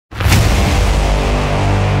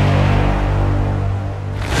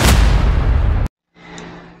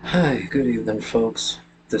Hi, good evening, folks.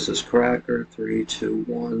 This is Cracker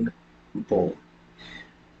 321. Boom.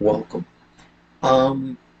 Welcome.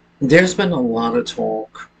 Um, there's been a lot of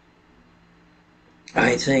talk,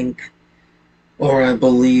 I think, or I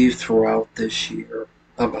believe throughout this year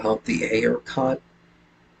about the Ayer cut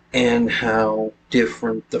and how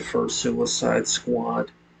different the first Suicide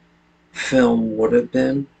Squad film would have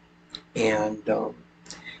been. And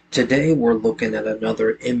today we're looking at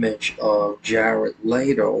another image of Jared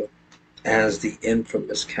Leto as the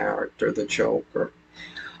infamous character, the Joker.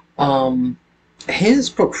 Um, his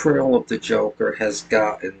portrayal of the Joker has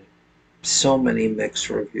gotten so many mixed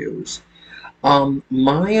reviews.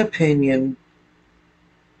 My opinion,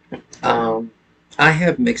 um, I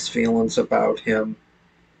have mixed feelings about him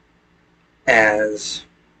as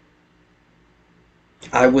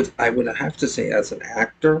I would have to say as an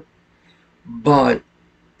actor, but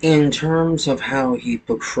in terms of how he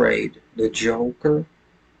portrayed the Joker,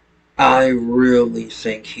 I really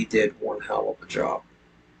think he did one hell of a job.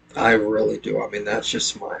 I really do. I mean, that's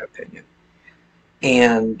just my opinion.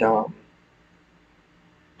 And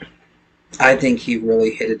I think he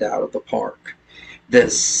really hit it out of the park. The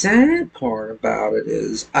sad part about it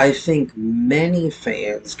is, I think many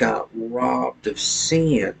fans got robbed of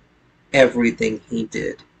seeing everything he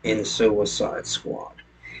did in Suicide Squad.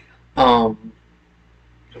 Um,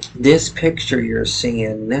 this picture you're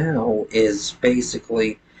seeing now is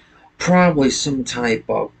basically probably some type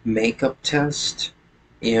of makeup test,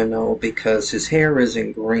 because his hair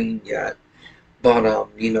isn't green yet. But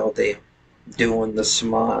they doing the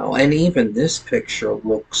smile, and even this picture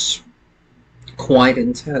looks quite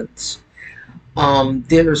intense.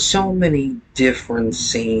 There are so many different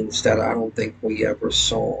scenes that I don't think we ever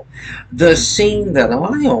saw. The scene that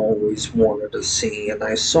I always wanted to see, and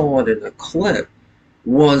I saw it in a clip,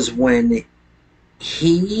 was when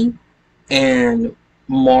he and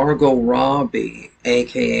Margot Robbie,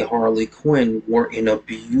 aka Harley Quinn, were in a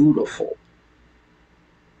beautiful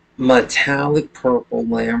metallic purple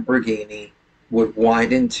Lamborghini with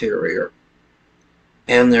white interior,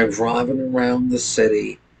 and they're driving around the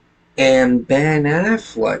city, and Ben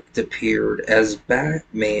Affleck appeared as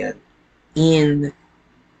Batman in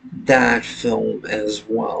that film as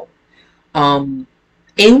well. Um,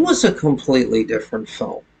 it was a completely different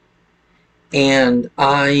film, and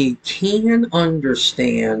I can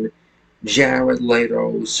understand Jared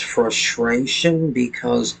Leto's frustration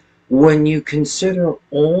because when you consider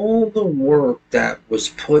all the work that was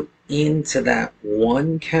put into that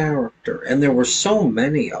one character, and there were so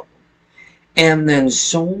many of them, and then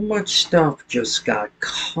so much stuff just got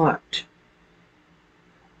cut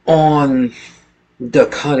on the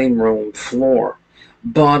cutting room floor.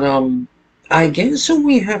 But I guess who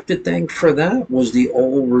we have to thank for that was the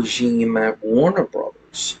old regime at Warner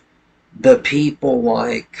Brothers. The people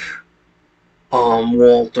like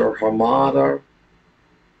Walter Hamada,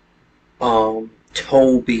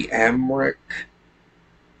 Toby Emmerich,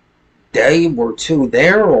 they were too.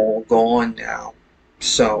 They're all gone now.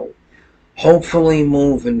 So hopefully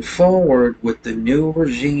moving forward with the new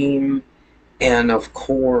regime, and of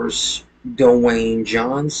course Dwayne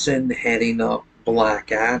Johnson heading up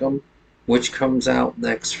Black Adam, which comes out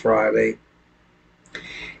next Friday,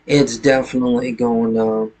 it's definitely going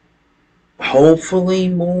to hopefully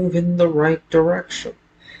move in the right direction.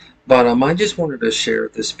 But I just wanted to share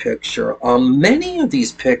this picture. Many of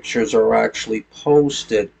these pictures are actually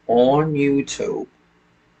posted on YouTube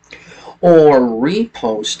or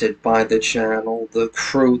reposted by the channel The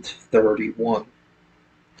Truth 31.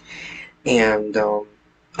 And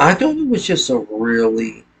I thought it was just a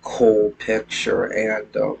really cool picture,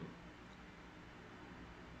 and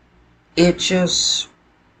it just,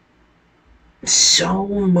 so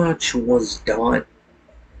much was done.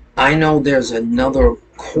 I know there's another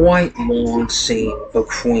quite long scene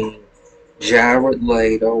between Jared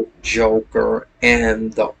Leto, Joker,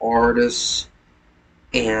 and the artist,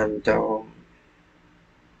 and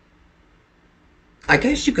I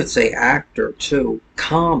guess you could say actor too,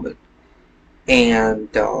 Common.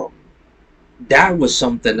 And that was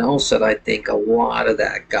something else that I think a lot of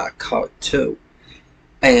that got cut too.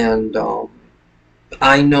 And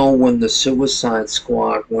I know when the Suicide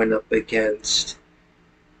Squad went up against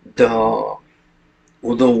the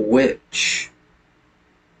witch,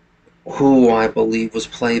 who I believe was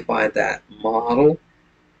played by that model,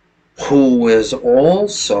 who is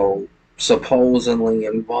also supposedly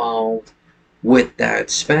involved with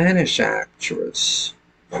that Spanish actress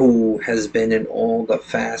who has been in all the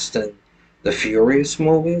Fast and the Furious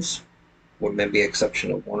movies, with maybe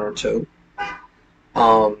exception of one or two.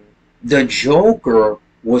 Um, the Joker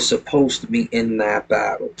was supposed to be in that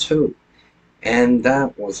battle too. and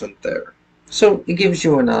that wasn't there. So it gives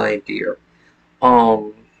you an idea.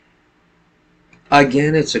 Um,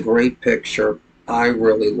 Again, it's a great picture. I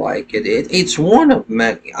really like it. It's one of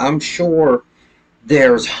many. I'm sure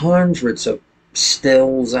there's hundreds of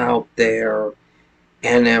stills out there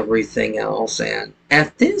and everything else. And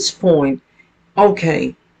at this point,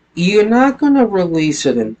 okay, you're not going to release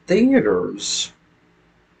it in theaters.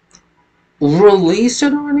 Release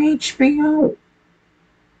it on HBO.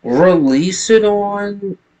 Release it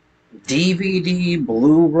on DVD,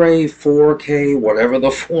 Blu-ray, 4K, whatever the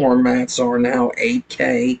formats are now,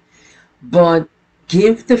 8K. But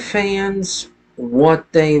give the fans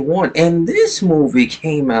what they want. And this movie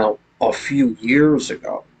came out a few years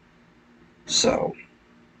ago. So,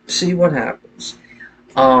 see what happens.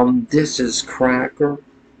 This is Cracker.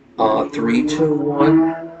 3, 2,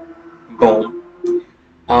 1. Boom.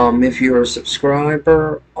 If you're a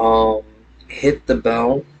subscriber, hit the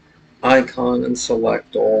bell icon and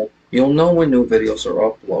select all. You'll know when new videos are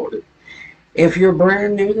uploaded. If you're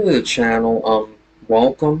brand new to the channel,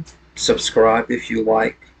 welcome. Subscribe if you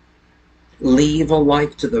like. Leave a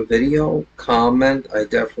like to the video, comment. I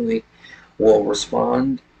definitely will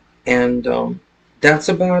respond. And that's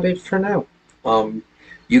about it for now. Um,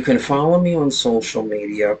 you can follow me on social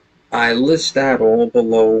media. I list that all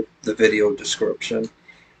below the video description.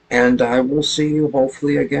 And I will see you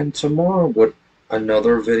hopefully again tomorrow with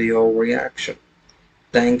another video reaction.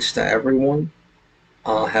 Thanks to everyone.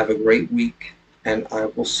 Have a great week, and I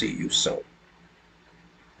will see you soon.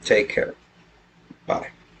 Take care. Bye.